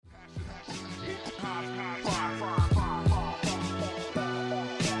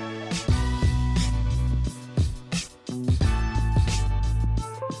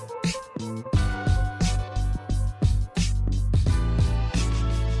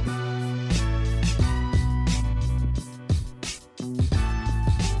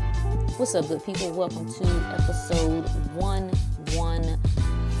What's up, good people? Welcome to episode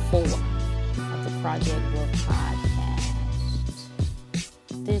 114 of the Project Growth Podcast.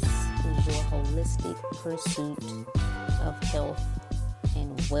 This is your holistic pursuit of health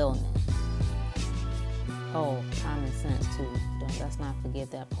and wellness. Oh, common sense too. Let's not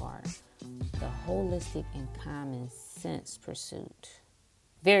forget that part. The holistic and common sense pursuit.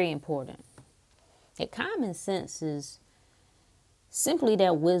 Very important. Common sense is simply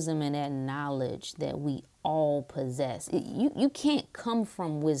that wisdom and that knowledge that we all possess. You can't come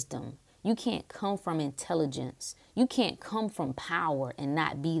from wisdom. You can't come from intelligence. You can't come from power and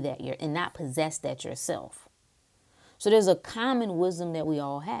not be that and not possess that yourself. So there's a common wisdom that we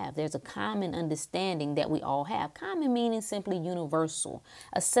all have. There's a common understanding that we all have. Common meaning simply universal,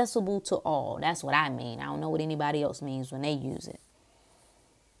 accessible to all. That's what I mean. I don't know what anybody else means when they use it.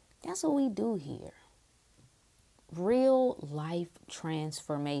 That's what we do here. Real life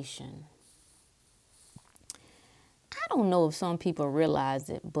transformation. I don't know if some people realize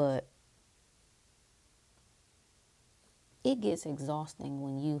it, but it gets exhausting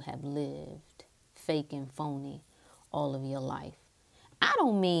when you have lived fake and phony all of your life. I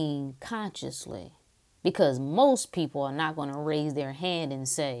don't mean consciously, because most people are not going to raise their hand and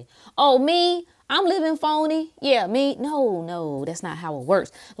say, oh, me, I'm living phony. Yeah, me. No, that's not how it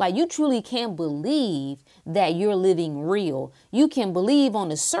works. Like, you truly can't believe that you're living real. You can believe on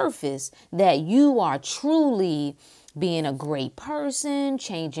the surface that you are truly being a great person,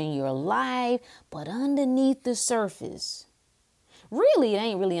 changing your life, but underneath the surface, really, it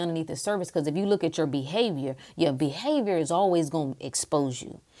ain't really underneath the surface, because if you look at your behavior is always going to expose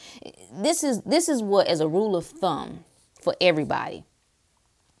you. This is what, as a rule of thumb for everybody,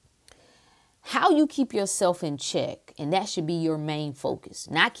 how you keep yourself in check, and that should be your main focus.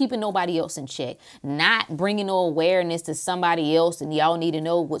 Not keeping nobody else in check, not bringing no awareness to somebody else, and y'all need to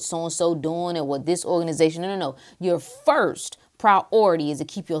know what so-and-so doing or what this organization. No. Your first priority is to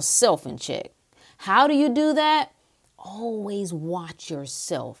keep yourself in check. How do you do that? Always watch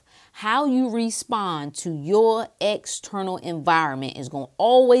yourself. How you respond to your external environment is going to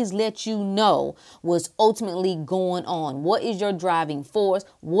always let you know what's ultimately going on. What is your driving force?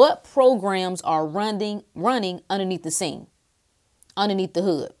 What programs are running underneath the scene, underneath the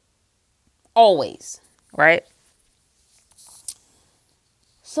hood? Always, right?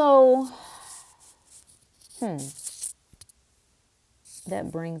 So,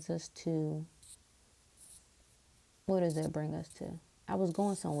 that brings us to, what does that bring us to? I was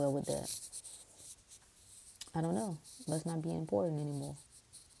going somewhere with that. I don't know. Must not be important anymore.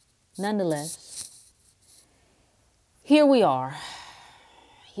 Nonetheless, here we are.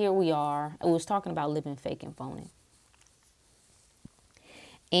 I was talking about living fake and phony.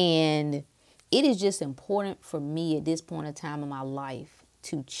 And it is just important for me at this point in time in my life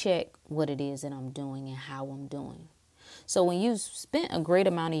to check what it is that I'm doing and how I'm doing. So when you've spent a great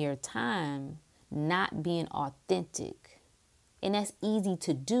amount of your time not being authentic, and that's easy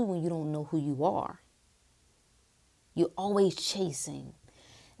to do when you don't know who you are. You're always chasing.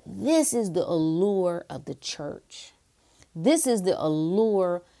 This is the allure of the church. This is the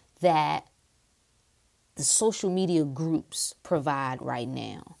allure that the social media groups provide right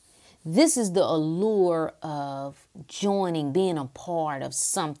now. This is the allure of joining, being a part of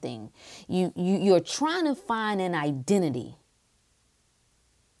something. You're trying to find an identity.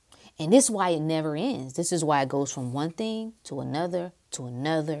 And this is why it never ends. This is why it goes from one thing to another, to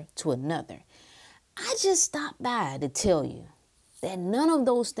another, to another. I just stopped by to tell you that none of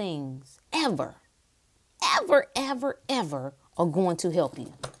those things ever are going to help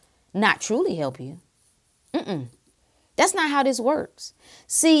you. Not truly help you. That's not how this works.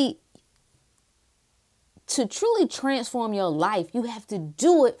 See, to truly transform your life, you have to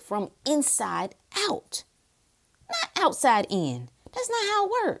do it from inside out, not outside in. That's not how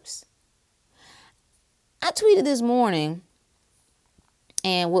it works. I tweeted this morning,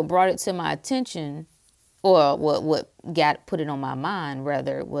 and what brought it to my attention, or what put it on my mind,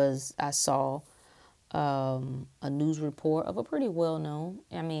 rather, was I saw a news report of a pretty well-known,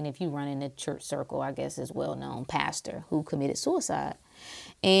 if you run in the church circle, I guess is well-known pastor who committed suicide.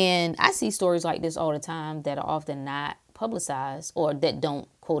 And I see stories like this all the time that are often not publicized or that don't,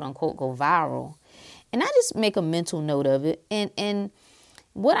 quote unquote, go viral. And I just make a mental note of it. And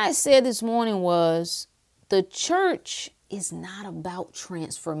what I said this morning was, the church is not about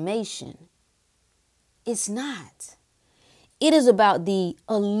transformation. It's not. It is about the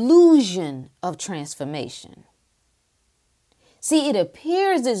illusion of transformation. See, it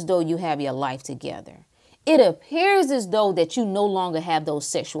appears as though you have your life together. It appears as though that you no longer have those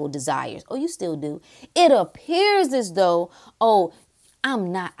sexual desires. Oh, you still do. It appears as though, I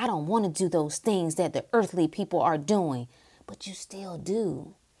don't want to do those things that the earthly people are doing, but you still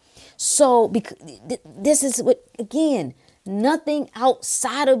do. So because this is what, again, nothing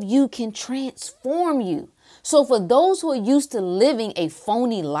outside of you can transform you. So for those who are used to living a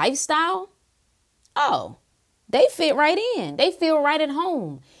phony lifestyle, oh, they fit right in. They feel right at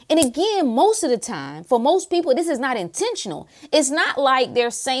home. And again, most of the time, for most people, this is not intentional. It's not like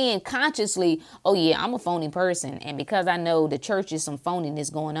they're saying consciously, oh yeah, I'm a phony person. And because I know the church is some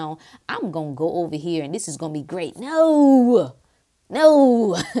phoniness going on, I'm going to go over here and this is going to be great. No,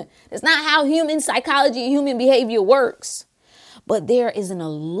 that's not how human psychology and human behavior works. But there is an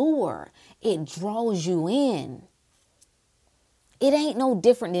allure. It draws you in. It ain't no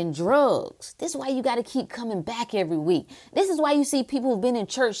different than drugs. This is why you got to keep coming back every week. This is why you see people who've been in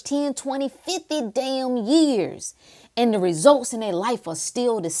church 10, 20, 50 damn years. And the results in their life are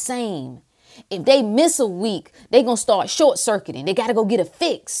still the same. If they miss a week, they're going to start short circuiting. They got to go get a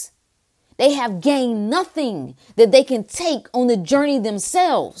fix. They have gained nothing that they can take on the journey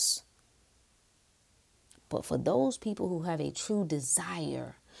themselves. But for those people who have a true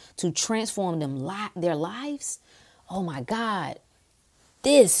desire to transform their lives, oh my God,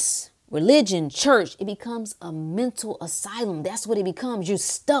 this religion, church, it becomes a mental asylum. That's what it becomes. You're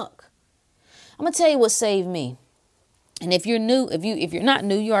stuck. I'm going to tell you what saved me. And if you're new, if you're not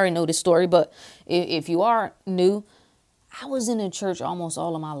new, you already know this story. But if you are new, I was in the church almost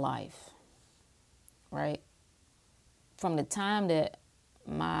all of my life, right? From the time that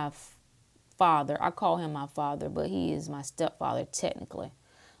my father, I call him my father, but he is my stepfather technically.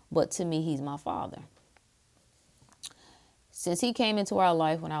 But to me, he's my father. Since he came into our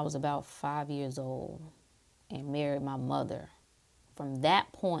life when I was about 5 years old and married my mother, from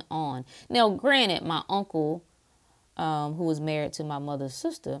that point on. Now, granted, my uncle, who was married to my mother's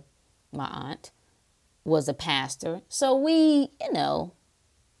sister, my aunt, was a pastor. So we,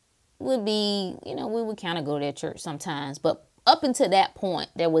 would be, we would kind of go to their church sometimes. But up until that point,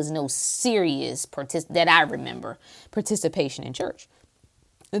 there was no serious, that I remember, participation in church.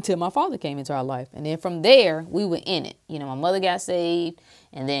 Until my father came into our life. And then from there, we were in it. My mother got saved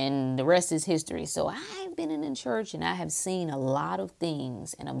and then the rest is history. So I've been in the church and I have seen a lot of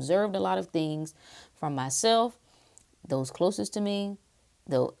things and observed a lot of things from myself, those closest to me,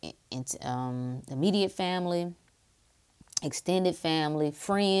 the immediate family, extended family,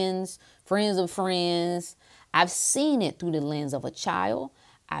 friends of friends. I've seen it through the lens of a child.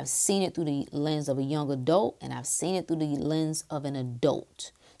 I've seen it through the lens of a young adult, and I've seen it through the lens of an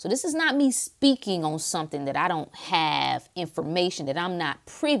adult. So this is not me speaking on something that I don't have information, that I'm not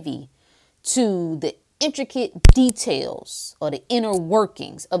privy to the intricate details or the inner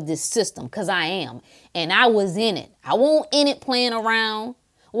workings of this system, because I am. And I was in it. I won't in it playing around.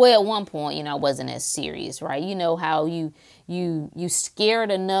 Well, at one point, I wasn't as serious, right? You know how you scared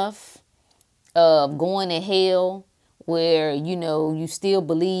enough of going to hell, where, you still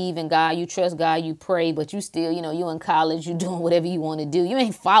believe in God, you trust God, you pray, but you still, you in college, you doing whatever you want to do. You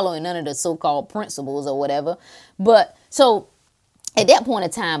ain't following none of the so-called principles or whatever. But so at that point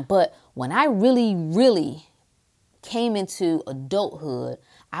in time, but when I really, really came into adulthood,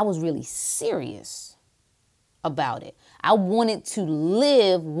 I was really serious about it. I wanted to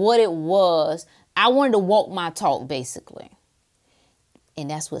live what it was. I wanted to walk my talk, basically.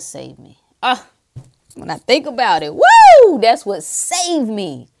 And that's what saved me. When I think about it, woo, that's what saved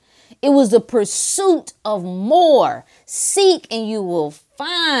me. It was the pursuit of more. Seek and you will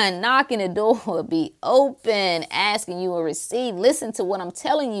find. Knocking, the door will be open. Asking, you will receive. Listen to what I'm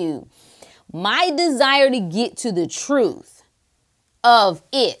telling you. My desire to get to the truth of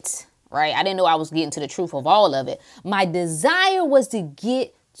it, right? I didn't know I was getting to the truth of all of it. My desire was to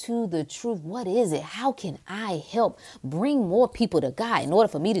get to the truth. What is it? How can I help bring more people to God? In order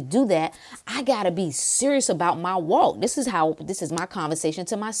for me to do that, I got to be serious about my walk. This is my conversation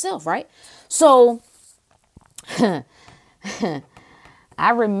to myself, right? So I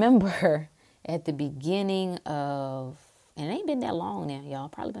remember at the beginning of, and it ain't been that long now, y'all,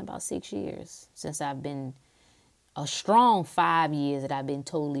 probably been about 6 years since I've been, a strong 5 years that I've been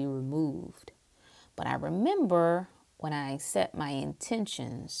totally removed. But I remember when I set my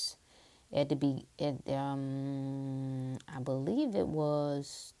intentions I believe it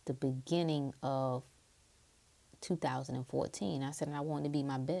was the beginning of 2014. I said, I want to be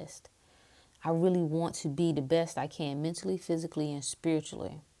my best. I really want to be the best I can mentally, physically, and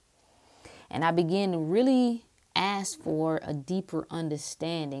spiritually. And I began to really asked for a deeper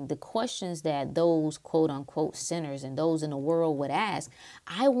understanding. The questions that those quote unquote sinners and those in the world would ask,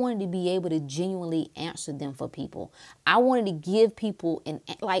 I wanted to be able to genuinely answer them for people. I wanted to give people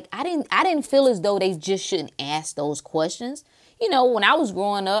I didn't feel as though they just shouldn't ask those questions. You know, when I was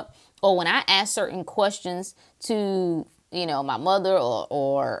growing up, or when I asked certain questions to, you know, my mother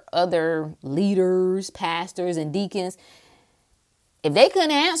or other leaders, pastors and deacons, if they couldn't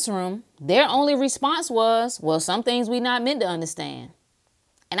answer them, their only response was, well, some things we not meant to understand.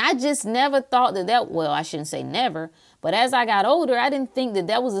 And I just never thought well, I shouldn't say never, but as I got older, I didn't think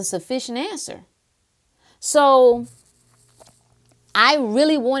that was a sufficient answer. So I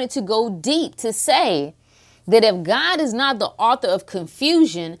really wanted to go deep to say that if God is not the author of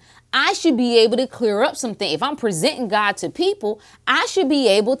confusion, I should be able to clear up something. If I'm presenting God to people, I should be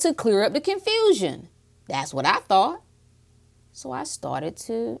able to clear up the confusion. That's what I thought. So I started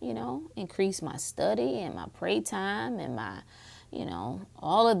to, you know, increase my study and my pray time and my, you know,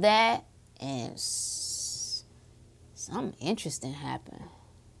 all of that. And something interesting happened.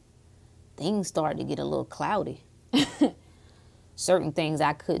 Things started to get a little cloudy. Certain things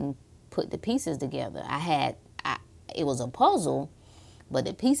I couldn't put the pieces together. It was a puzzle, but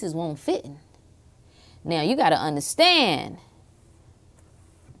the pieces weren't fitting. Now you got to understand,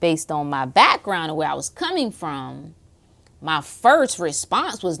 based on my background and where I was coming from, my first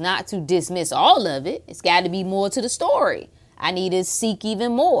response was not to dismiss all of it. It's got to be more to the story. I need to seek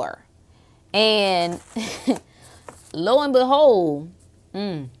even more. And lo and behold,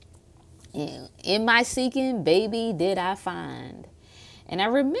 in my seeking, baby, did I find. And I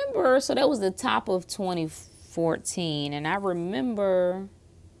remember, so that was the top of 2014. And I remember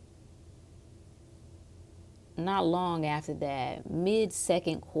not long after that,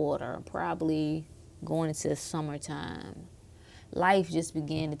 mid-second quarter, probably going into the summertime, life just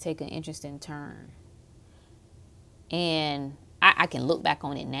began to take an interesting turn. And I can look back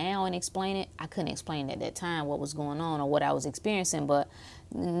on it now and explain it. I couldn't explain at that time what was going on or what I was experiencing, but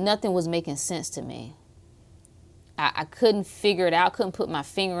nothing was making sense to me. I couldn't figure it out, couldn't put my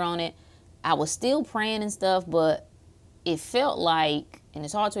finger on it. I was still praying and stuff, but it felt like, and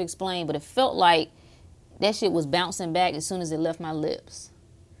it's hard to explain, but it felt like that shit was bouncing back as soon as it left my lips.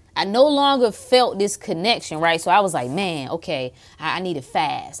 I no longer felt this connection, right? So I was like, man, okay, I need to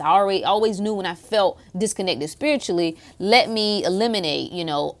fast. I always knew when I felt disconnected spiritually, let me eliminate, you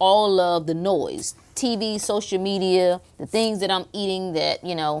know, all of the noise, TV, social media, the things that I'm eating that,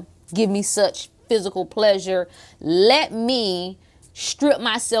 you know, give me such physical pleasure. Let me strip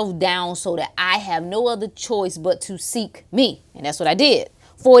myself down so that I have no other choice but to seek me. And that's what I did.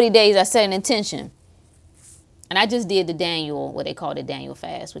 40 days, I set an intention. And I just did the Daniel, what they call the Daniel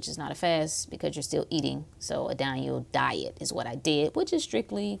fast, which is not a fast because you're still eating. So a Daniel diet is what I did, which is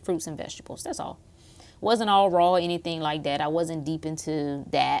strictly fruits and vegetables. That's all. Wasn't all raw or anything like that. I wasn't deep into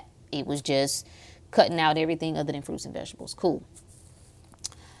that. It was just cutting out everything other than fruits and vegetables. Cool.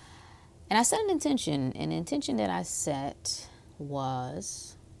 And I set an intention. And the intention that I set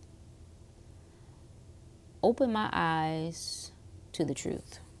was open my eyes to the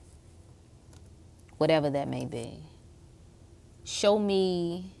truth. Whatever that may be. Show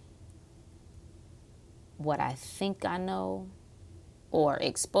me what I think I know, or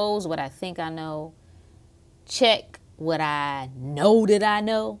expose what I think I know. Check what I know that I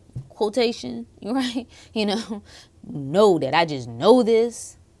know, quotation, right? You know that I just know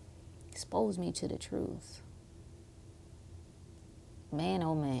this. Expose me to the truth. Man,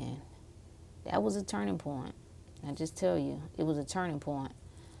 oh man, that was a turning point. I just tell you, it was a turning point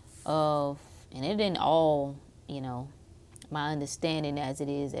and it didn't all, you know, my understanding as it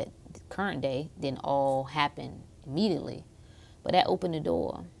is at the current day didn't all happen immediately. But that opened the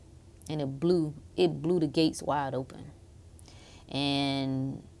door and it blew the gates wide open.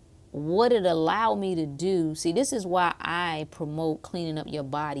 And what it allowed me to do, see, this is why I promote cleaning up your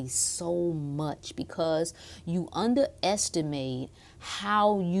body so much, because you underestimate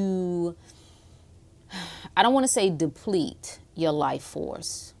how you, I don't want to say deplete your life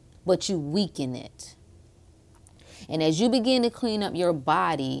force, but you weaken it. And as you begin to clean up your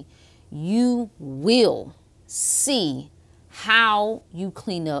body, you will see how you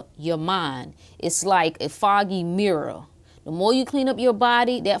clean up your mind. It's like a foggy mirror. The more you clean up your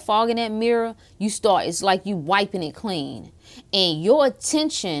body, that fog in that mirror, it's like you wiping it clean. And your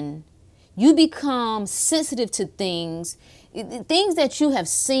attention, you become sensitive to things that you have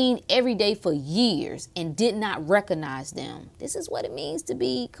seen every day for years and did not recognize them. This is what it means to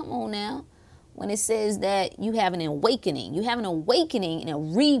be, come on now, when it says that you have an awakening. You have an awakening and a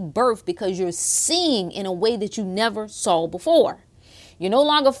rebirth because you're seeing in a way that you never saw before. You're no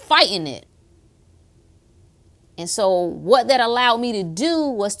longer fighting it. And so what that allowed me to do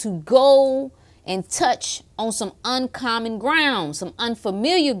was to go and touch on some uncommon ground, some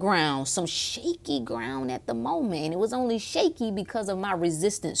unfamiliar ground, some shaky ground at the moment. And it was only shaky because of my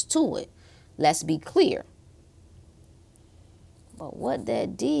resistance to it. Let's be clear. But what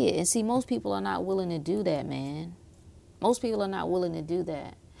that did, and see, most people are not willing to do that, man. Most people are not willing to do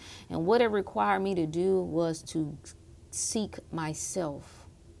that. And what it required me to do was to seek myself.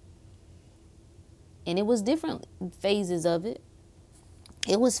 And it was different phases of it.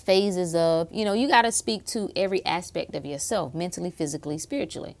 It was phases of, you got to speak to every aspect of yourself, mentally, physically,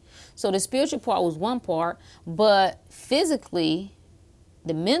 spiritually. So the spiritual part was one part, but physically,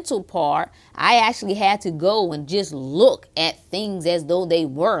 the mental part, I actually had to go and just look at things as though they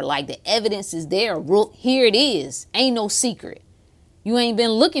were. Like the evidence is there. Here it is. Ain't no secret. You ain't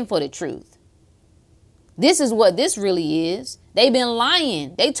been looking for the truth. This is what this really is. They've been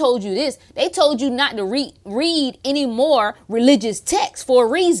lying. They told you this. They told you not to read any more religious texts for a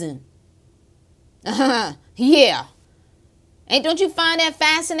reason. Yeah. And don't you find that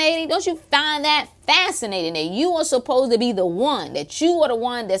fascinating? Don't you find that fascinating that you are supposed to be the one, that you are the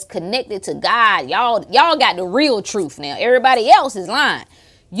one that's connected to God? Y'all got the real truth now. Everybody else is lying.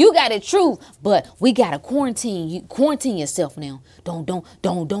 You got the truth, but we gotta quarantine yourself now.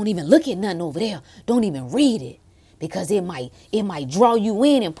 Don't even look at nothing over there. Don't even read it, because it might draw you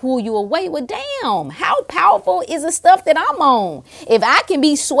in and pull you away. Well, damn, how powerful is the stuff that I'm on? If I can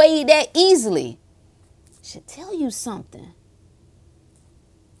be swayed that easily, it should tell you something.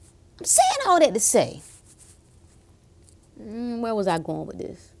 I'm saying all that to say, where was I going with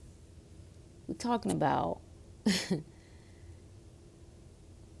this? We're talking about.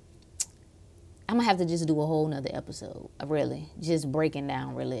 I'm going to have to just do a whole nother episode, really, just breaking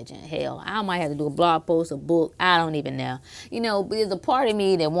down religion. Hell, I might have to do a blog post, a book. I don't even know. There's a part of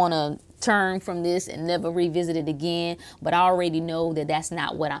me that want to turn from this and never revisit it again. But I already know that that's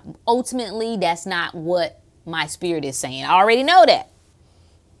not what that's not what my spirit is saying. I already know that.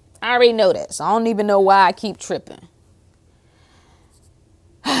 So I don't even know why I keep tripping.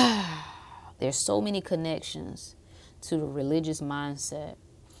 There's so many connections to the religious mindset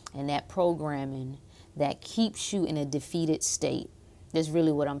and that programming that keeps you in a defeated state. That's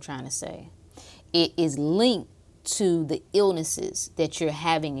really what I'm trying to say. It is linked to the illnesses that you're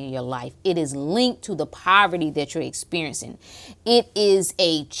having in your life. It is linked to the poverty that you're experiencing. It is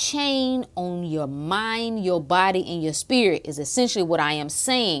a chain on your mind, your body, and your spirit is essentially what I am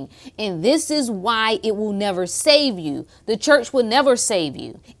saying. And this is why it will never save you. The church will never save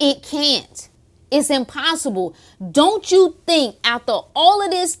you. It can't. It's impossible. Don't you think after all of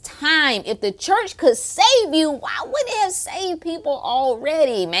this time, if the church could save you, why wouldn't it have saved people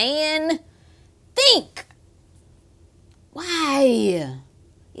already, man? Think. Why?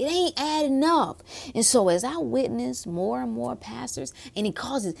 It ain't adding up. And so as I witness more and more pastors, and it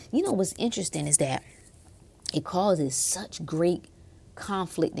causes, what's interesting is that it causes such great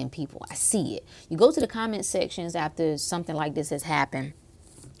conflict in people. I see it. You go to the comment sections after something like this has happened,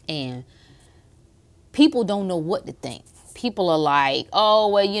 and people don't know what to think. People are like, oh,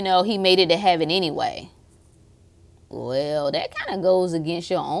 well, he made it to heaven anyway. Well, that kind of goes against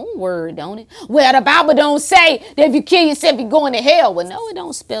your own word, don't it? Well, the Bible don't say that if you kill yourself, you're going to hell. Well, no, it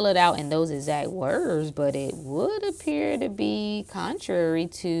don't spell it out in those exact words, but it would appear to be contrary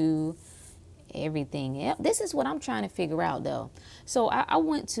to everything else. This is what I'm trying to figure out, though. So I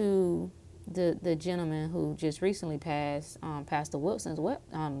went to the gentleman who just recently passed, Pastor Wilson's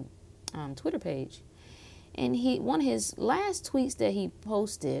Twitter page. And one of his last tweets that he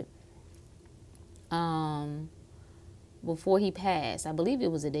posted before he passed, I believe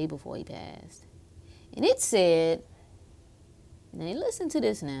it was the day before he passed. And it said, now listen to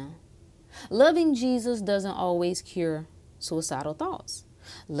this now. Loving Jesus doesn't always cure suicidal thoughts.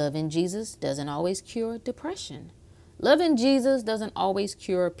 Loving Jesus doesn't always cure depression. Loving Jesus doesn't always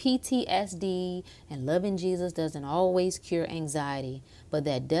cure PTSD, and loving Jesus doesn't always cure anxiety. But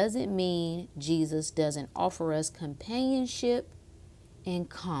that doesn't mean Jesus doesn't offer us companionship and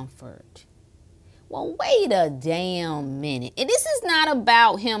comfort. Well, wait a damn minute. And this is not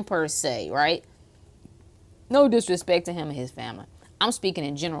about him per se, right? No disrespect to him and his family. I'm speaking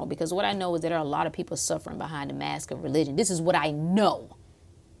in general, because what I know is that there are a lot of people suffering behind the mask of religion. This is what I know.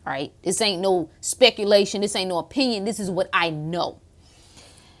 Right? This ain't no speculation. This ain't no opinion. This is what I know.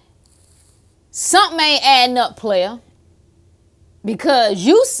 Something ain't adding up, player. Because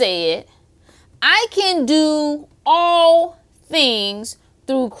you said, I can do all things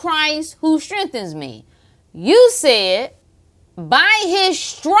through Christ who strengthens me. You said, by his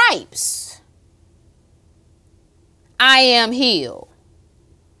stripes, I am healed.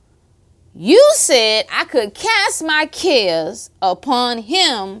 You said I could cast my cares upon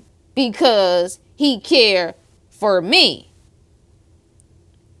him because he cared for me.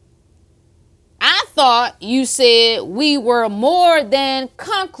 I thought you said we were more than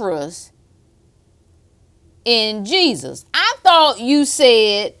conquerors in Jesus. I thought you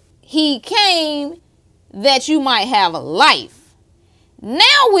said he came that you might have a life.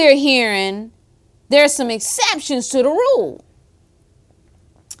 Now we're hearing there's some exceptions to the rule.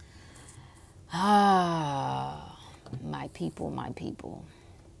 Ah, my people.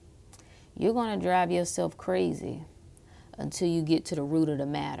 You're going to drive yourself crazy until you get to the root of the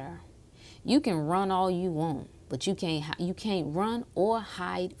matter. You can run all you want, but you can't run or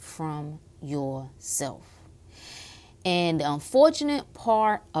hide from yourself. And the unfortunate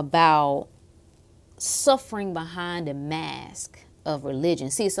part about suffering behind a mask of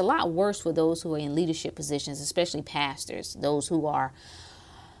religion. See, it's a lot worse for those who are in leadership positions, especially pastors, those who are,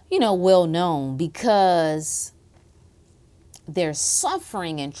 well known, because they're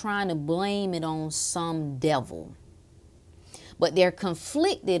suffering and trying to blame it on some devil. But they're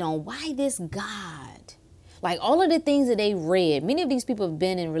conflicted on why this God, like all of the things that they read. Many of these people have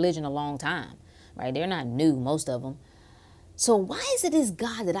been in religion a long time, right? They're not new, most of them. So why is it this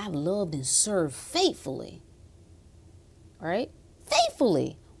God that I've loved and served faithfully, right?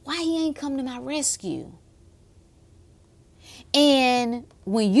 Faithfully. Why he ain't come to my rescue? And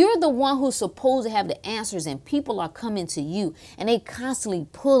when you're the one who's supposed to have the answers and people are coming to you and they constantly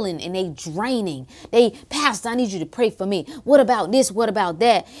pulling and they draining. Pastor, I need you to pray for me. What about this? What about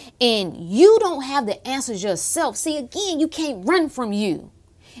that? And you don't have the answers yourself. See, again, you can't run from you.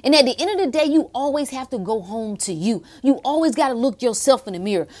 And at the end of the day, you always have to go home to you. You always got to look yourself in the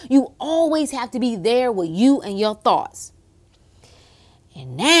mirror. You always have to be there with you and your thoughts.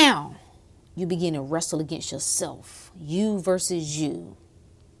 And now you begin to wrestle against yourself, you versus you.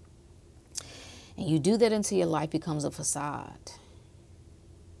 And you do that until your life becomes a facade.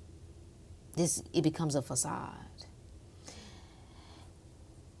 It becomes a facade.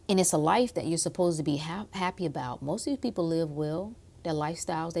 And it's a life that you're supposed to be happy about. Most of these people live well. Their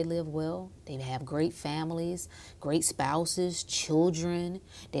lifestyles, they live well. They have great families, great spouses, children.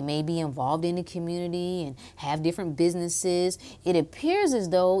 They may be involved in the community and have different businesses. It appears as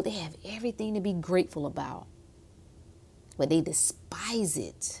though they have everything to be grateful about. But they despise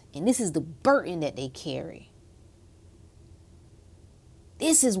it. And this is the burden that they carry.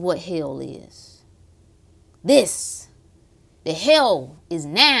 This is what hell is. The hell is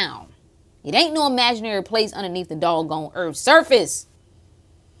now. It ain't no imaginary place underneath the doggone earth's surface.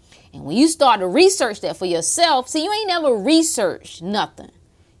 And when you start to research that for yourself, see, you ain't never researched nothing.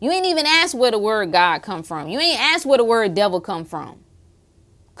 You ain't even asked where the word God come from. You ain't asked where the word devil come from.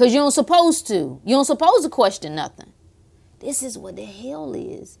 Because you don't supposed to. You don't supposed to question nothing. This is what the hell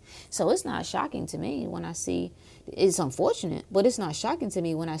is. So it's not shocking to me when I see, it's unfortunate, but it's not shocking to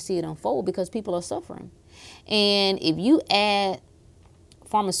me when I see it unfold because people are suffering. And if you add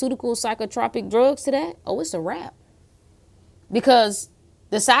pharmaceutical psychotropic drugs to that, it's a wrap. Because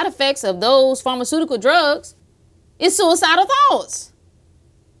the side effects of those pharmaceutical drugs is suicidal thoughts.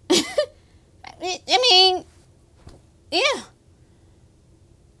 Yeah.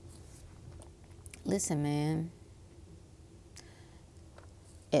 Listen, man.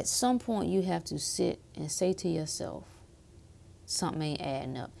 At some point, you have to sit and say to yourself, something ain't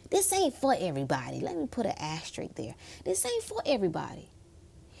adding up. This ain't for everybody. Let me put an asterisk there. This ain't for everybody.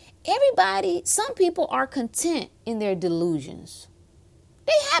 Some people are content in their delusions.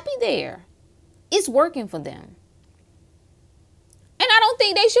 They happy there. It's working for them. And I don't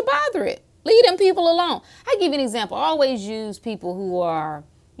think they should bother it. Leave them people alone. I give you an example. I always use people who are,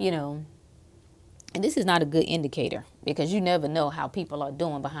 and this is not a good indicator because you never know how people are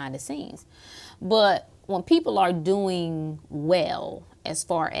doing behind the scenes. But when people are doing well as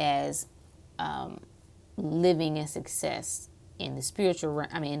far as living in success in the spiritual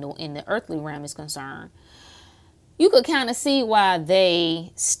realm, in the earthly realm is concerned, you could kind of see why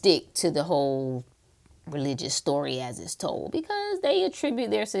they stick to the whole religious story as it's told, because they attribute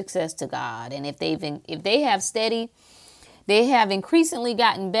their success to God. And if they have increasingly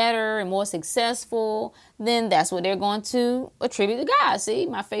gotten better and more successful, then that's what they're going to attribute to God. See,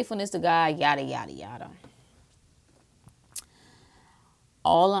 my faithfulness to God, yada, yada, yada.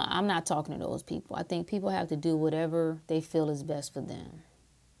 I'm not talking to those people. I think people have to do whatever they feel is best for them.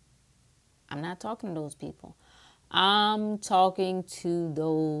 I'm not talking to those people. I'm talking to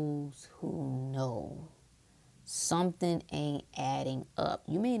those who know something ain't adding up.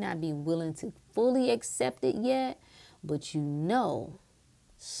 You may not be willing to fully accept it yet, but you know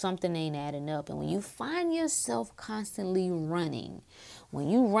something ain't adding up. And when you find yourself constantly running, when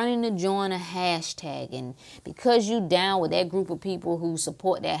you running to join a hashtag, and because you down with that group of people who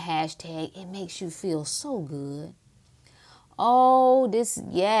support that hashtag, it makes you feel so good. Oh,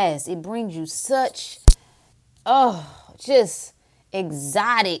 yes, it brings you such, just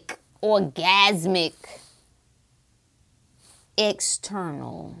exotic, orgasmic,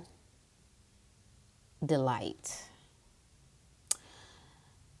 external delight.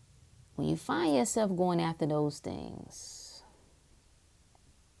 When you find yourself going after those things,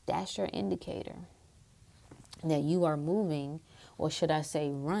 that's your indicator that you are moving, or should I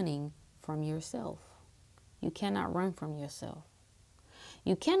say running, from yourself. You cannot run from yourself.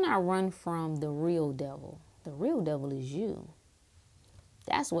 You cannot run from the real devil. The real devil is you.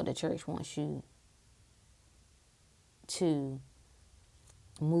 That's what the church wants you to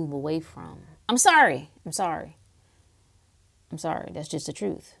move away from. I'm sorry. That's just the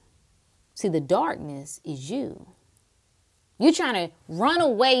truth. See, the darkness is you. You're trying to run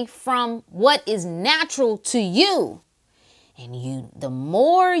away from what is natural to you. And the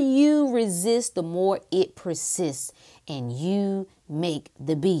more you resist, the more it persists. And you make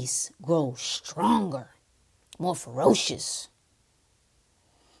the beast grow stronger, more ferocious.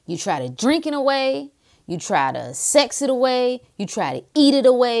 You try to drink it away. You try to sex it away. You try to eat it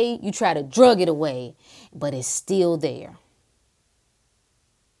away. You try to drug it away. But it's still there.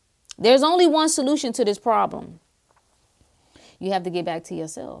 There's only one solution to this problem. You have to get back to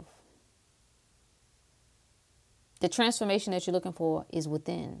yourself. The transformation that you're looking for is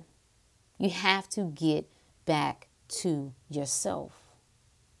within. You have to get back to yourself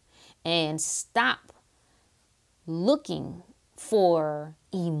and stop looking for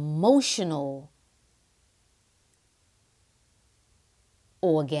emotional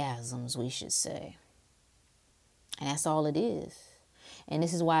orgasms, we should say. And that's all it is. And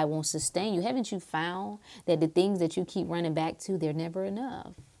this is why it won't sustain you. Haven't you found that the things that you keep running back to, they're never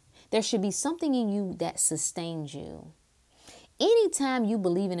enough? There should be something in you that sustains you. Anytime you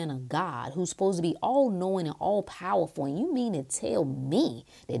believing in a God who's supposed to be all-knowing and all-powerful, and you mean to tell me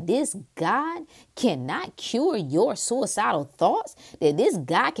that this God cannot cure your suicidal thoughts, that this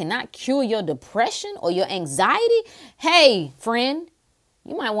God cannot cure your depression or your anxiety, hey, friend,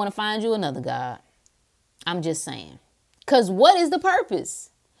 you might want to find you another God. I'm just saying. Because what is the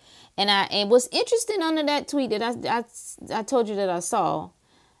purpose? And what's interesting under that tweet that I told you that I saw,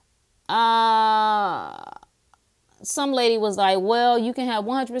 some lady was like, well, you can have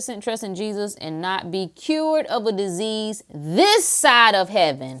 100% trust in Jesus and not be cured of a disease this side of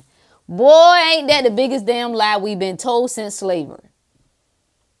heaven. Boy, ain't that the biggest damn lie we've been told since slavery.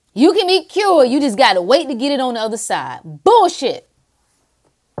 You can be cured. You just got to wait to get it on the other side. Bullshit.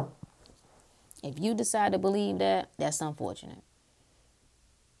 If you decide to believe that, that's unfortunate.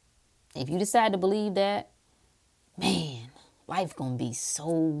 If you decide to believe that, man, life gonna be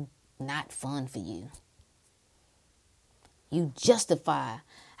so not fun for you. You justify.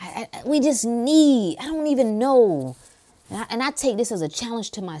 We just need, I don't even know. And I take this as a challenge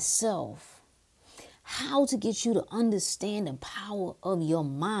to myself. How to get you to understand the power of your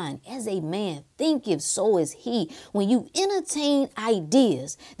mind. As a man thinketh, so is he. When you entertain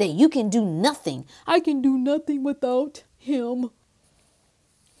ideas that you can do nothing, I can do nothing without him.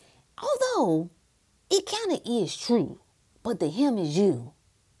 Although it kind of is true, but the him is you.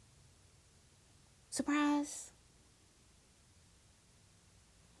 Surprise?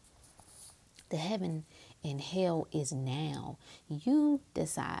 The heaven and hell is now. You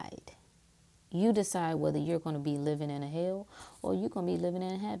decide. You decide whether you're going to be living in a hell or you're going to be living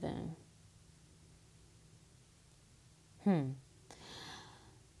in heaven. I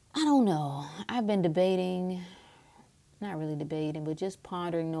don't know. I've been debating, not really debating, but just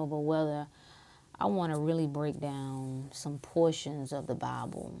pondering over whether I want to really break down some portions of the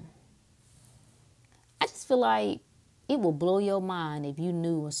Bible. I just feel like it will blow your mind if you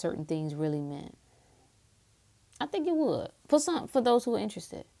knew what certain things really meant. I think it would. For those who are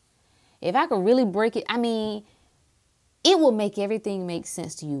interested. If I could really break it, it will make everything make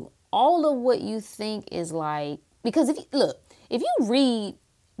sense to you. All of what you think is like, because if you read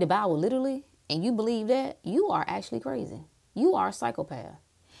the Bible literally and you believe that, you are actually crazy. You are a psychopath.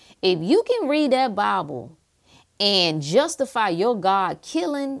 If you can read that Bible and justify your God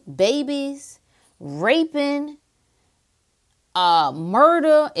killing babies, raping,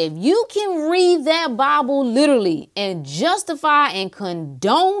 murder, if you can read that Bible literally and justify and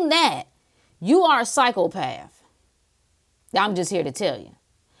condone that, you are a psychopath. I'm just here to tell you.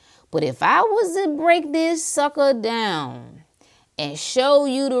 But if I was to break this sucker down and show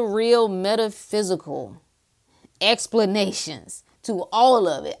you the real metaphysical explanations to all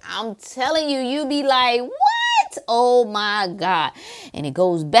of it. I'm telling you, you be like, what? Oh my God. And it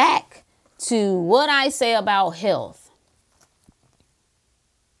goes back to what I say about health.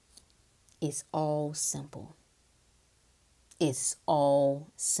 It's all simple. It's all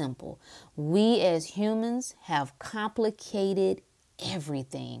simple. We as humans have complicated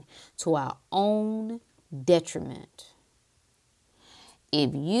everything to our own detriment.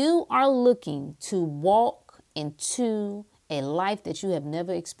 If you are looking to walk into a life that you have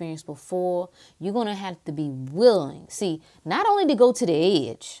never experienced before, you're going to have to be willing. See, not only to go to the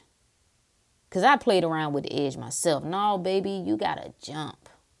edge, because I played around with the edge myself. No, baby, you got to jump.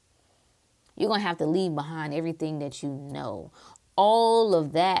 You're going to have to leave behind everything that you know. All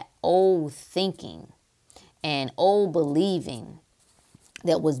of that old thinking and old believing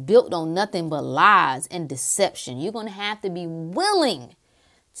that was built on nothing but lies and deception. You're going to have to be willing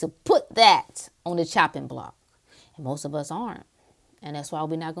to put that on the chopping block. And most of us aren't. And that's why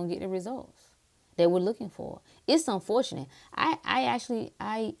we're not going to get the results that we're looking for. It's unfortunate. I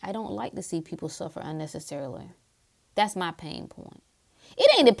don't like to see people suffer unnecessarily. That's my pain point. It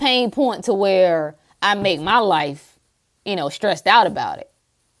ain't a pain point to where I make my life, stressed out about it.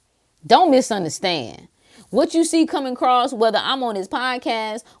 Don't misunderstand. What you see coming across, whether I'm on this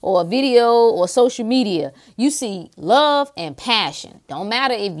podcast or a video or social media, you see love and passion. Don't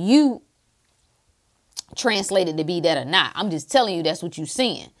matter if you translate it to be that or not. I'm just telling you that's what you're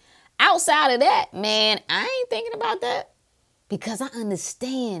seeing. Outside of that, man, I ain't thinking about that because I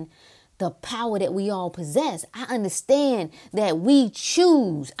understand the power that we all possess. I understand that we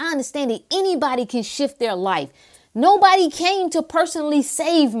choose. I understand that anybody can shift their life. Nobody came to personally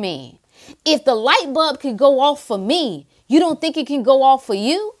save me. If the light bulb could go off for me, you don't think it can go off for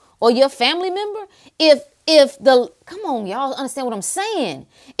you or your family member? Come on, y'all understand what I'm saying?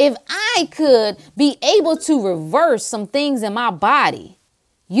 If I could be able to reverse some things in my body,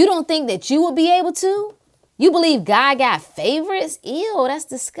 you don't think that you would be able to? You believe God got favorites? Ew, that's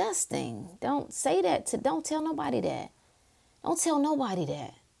disgusting. Don't say that. Don't tell nobody that. Don't tell nobody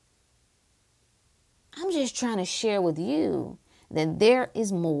that. I'm just trying to share with you that there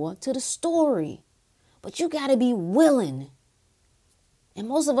is more to the story. But you got to be willing. And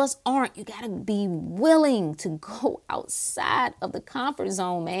most of us aren't. You got to be willing to go outside of the comfort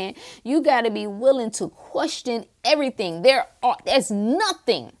zone, man. You got to be willing to question everything. There's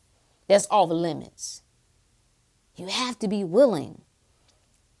nothing that's off limits. You have to be willing.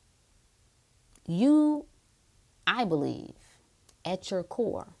 I believe, at your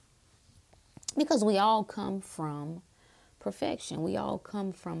core, because we all come from perfection. We all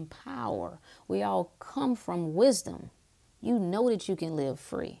come from power. We all come from wisdom. You know that you can live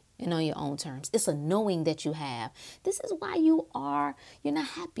free and on your own terms. It's a knowing that you have. This is why you're not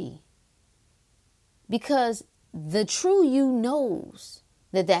happy. Because the true you knows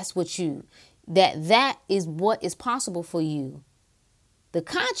that that is what is possible for you. The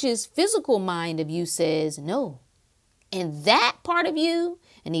conscious physical mind of you says no. And that part of you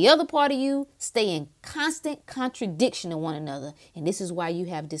and the other part of you stay in constant contradiction to one another. And this is why you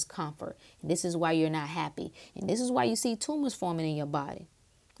have discomfort. And this is why you're not happy. And this is why you see tumors forming in your body.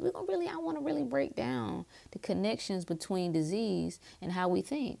 I want to really break down the connections between disease and how we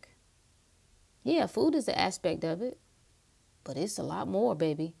think. Yeah, food is an aspect of it, but it's a lot more,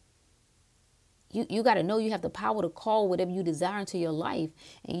 baby. You got to know you have the power to call whatever you desire into your life.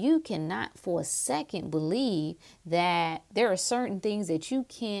 And you cannot for a second believe that there are certain things that you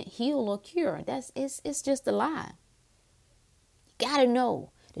can't heal or cure. It's just a lie. You got to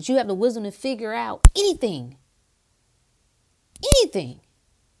know that you have the wisdom to figure out anything. Anything.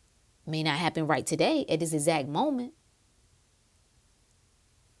 May not happen right today at this exact moment.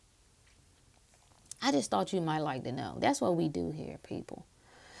 I just thought you might like to know. That's what we do here, people.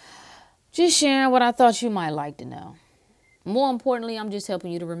 Just sharing what I thought you might like to know. More importantly, I'm just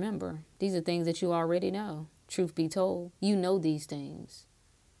helping you to remember. These are things that you already know. Truth be told, you know these things.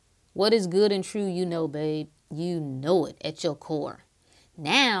 What is good and true, you know, babe. You know it at your core.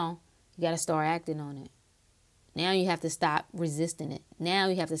 Now, you got to start acting on it. Now you have to stop resisting it. Now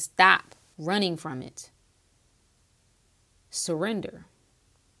you have to stop running from it. Surrender.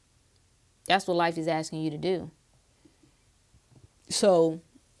 That's what life is asking you to do. So,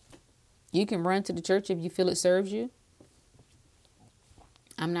 you can run to the church if you feel it serves you.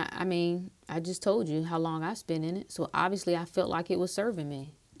 I just told you how long I spent in it. So obviously I felt like it was serving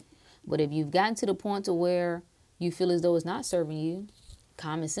me. But if you've gotten to the point to where you feel as though it's not serving you,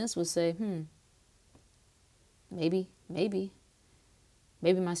 common sense would say, maybe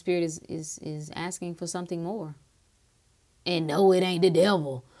my spirit is asking for something more. And no, it ain't the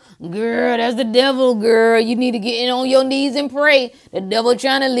devil. Girl, that's the devil, girl. You need to get in on your knees and pray. The devil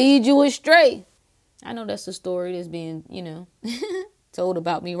trying to lead you astray. I know that's the story that's being, told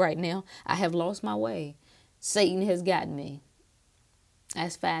about me right now. I have lost my way. Satan has gotten me.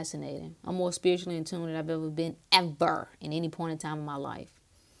 That's fascinating. I'm more spiritually in tune than I've ever been ever in any point in time in my life.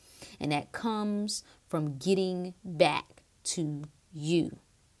 And that comes from getting back to you.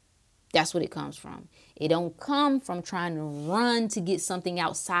 That's what it comes from. It don't come from trying to run to get something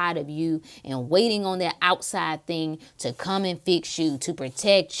outside of you and waiting on that outside thing to come and fix you, to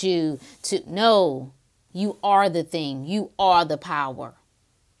protect you. No, you are the thing. You are the power.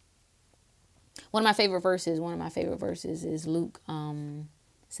 One of my favorite verses is Luke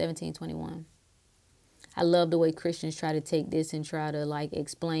 17:21. I love the way Christians try to take this and try to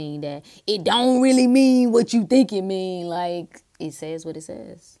explain that it don't really mean what you think it mean. Like, it says what it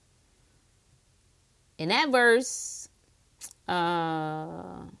says. In that verse, if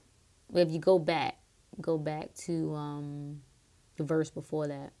you go back to the verse before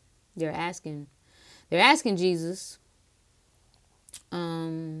that, they're asking Jesus,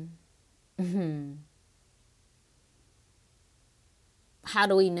 how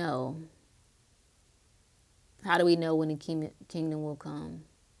do we know? How do we know when the kingdom will come?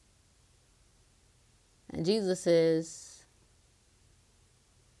 And Jesus says,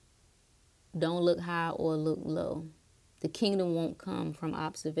 don't look high or look low. The kingdom won't come from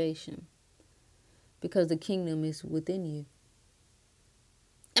observation because the kingdom is within you.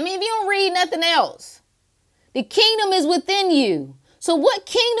 I mean, if you don't read nothing else, the kingdom is within you. So what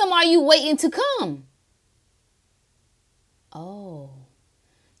kingdom are you waiting to come? Oh,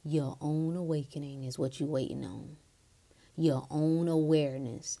 your own awakening is what you're waiting on. Your own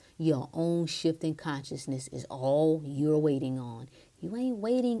awareness, your own shift in consciousness is all you're waiting on. You ain't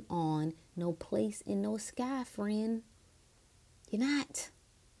waiting on no place in no sky, friend. You're not.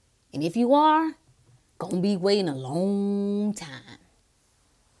 And if you are, gonna be waiting a long time.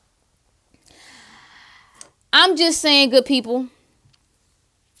 I'm just saying, good people,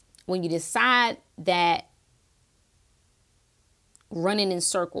 when you decide that running in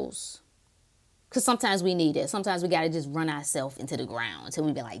circles, because sometimes we need it. Sometimes we got to just run ourselves into the ground until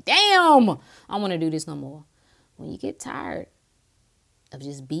we be like, damn, I don't want to do this no more. When you get tired of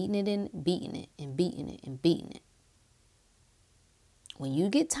just beating it and beating it and beating it and beating it. When you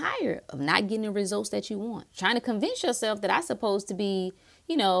get tired of not getting the results that you want, trying to convince yourself that I'm supposed to be,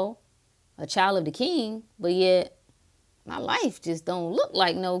 a child of the king, but yet my life just don't look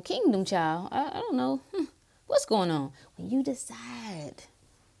like no kingdom child. I don't know. What's going on? When you decide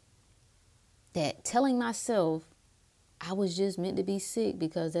that telling myself I was just meant to be sick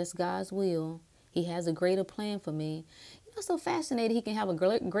because that's God's will. He has a greater plan for me. It's so fascinating. He can have a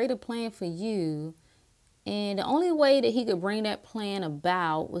greater plan for you. And the only way that he could bring that plan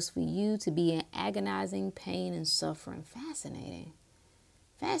about was for you to be in agonizing pain and suffering. Fascinating.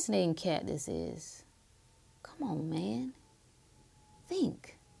 Fascinating cat this is. Come on, man.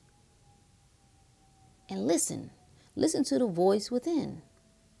 Think. And listen. Listen to the voice within.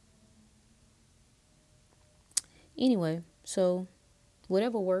 Anyway, so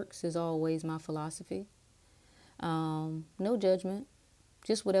whatever works is always my philosophy. No judgment,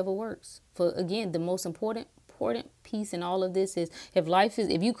 just whatever works. For again, the most important piece in all of this is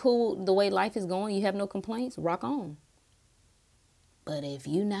if you cool the way life is going, you have no complaints, rock on. But if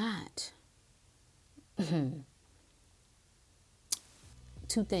you not, two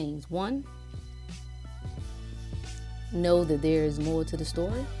things. One, know that there is more to the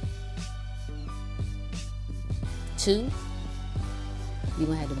story. Two, you're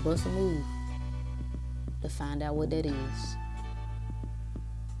going to have to bust a move to find out what that is.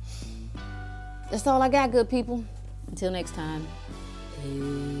 That's all I got, good people. Until next time.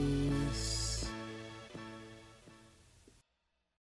 Peace.